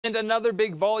And another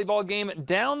big volleyball game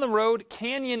down the road,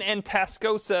 Canyon and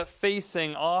Tascosa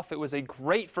facing off. It was a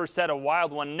great first set, a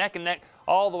wild one, neck and neck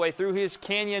all the way through. Here's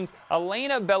Canyon's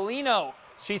Elena Bellino.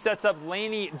 She sets up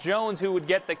Lainey Jones, who would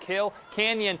get the kill.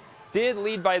 Canyon did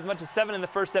lead by as much as 7 in the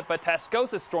first set, but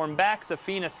Tascosa stormed back.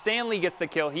 Safina Stanley gets the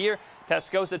kill here.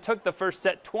 Tascosa took the first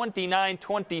set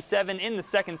 29-27 in the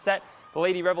second set. The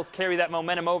Lady Rebels carry that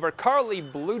momentum over. Carly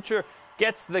Blucher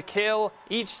gets the kill.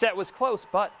 Each set was close,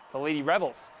 but the Lady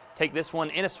Rebels take this one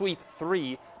in a sweep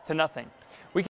 3-0.